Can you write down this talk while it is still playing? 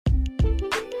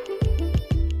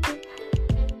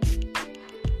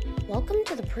Welcome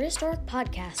to the Prehistoric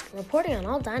Podcast, reporting on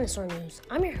all dinosaur news.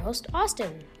 I'm your host,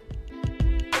 Austin.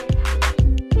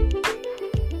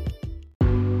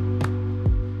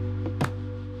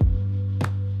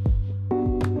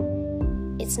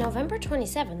 It's November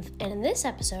 27th, and in this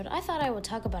episode, I thought I would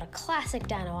talk about a classic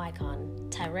dino icon,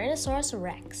 Tyrannosaurus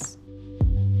Rex.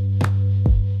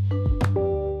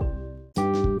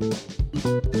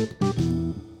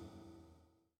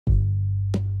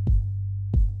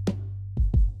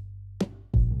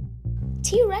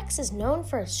 T-Rex is known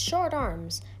for its short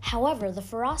arms. However, the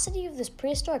ferocity of this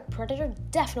prehistoric predator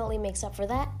definitely makes up for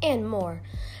that and more.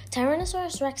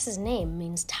 Tyrannosaurus Rex's name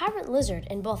means tyrant lizard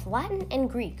in both Latin and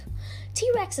Greek.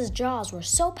 T-Rex's jaws were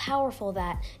so powerful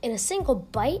that, in a single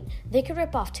bite, they could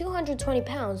rip off 220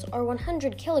 pounds or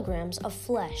 100 kilograms of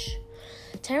flesh.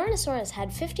 Tyrannosaurus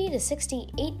had 50 to 60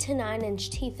 8 to 9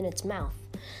 inch teeth in its mouth.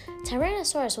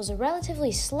 Tyrannosaurus was a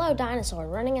relatively slow dinosaur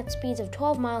running at speeds of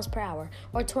 12 miles per hour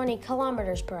or 20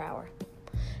 kilometers per hour.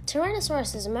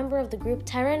 Tyrannosaurus is a member of the group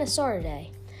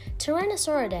Tyrannosauridae.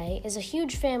 Tyrannosauridae is a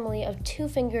huge family of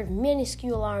two-fingered,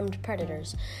 minuscule-armed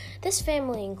predators. This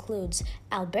family includes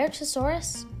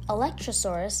Albertosaurus,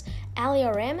 Electrosaurus,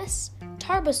 Alioramus,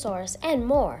 Tarbosaurus, and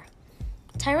more.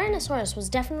 Tyrannosaurus was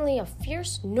definitely a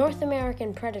fierce North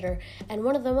American predator and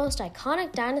one of the most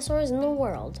iconic dinosaurs in the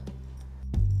world.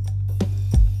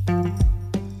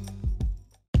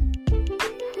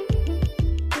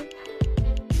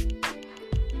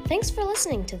 Thanks for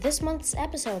listening to this month's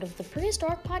episode of the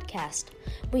Prehistoric Podcast.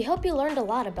 We hope you learned a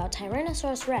lot about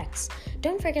Tyrannosaurus Rex.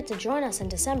 Don't forget to join us in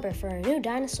December for a new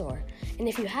dinosaur. And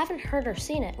if you haven't heard or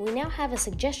seen it, we now have a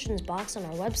suggestions box on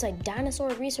our website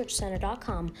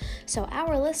dinosaurresearchcenter.com so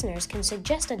our listeners can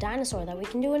suggest a dinosaur that we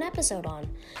can do an episode on.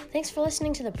 Thanks for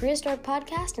listening to the Prehistoric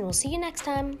Podcast, and we'll see you next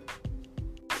time.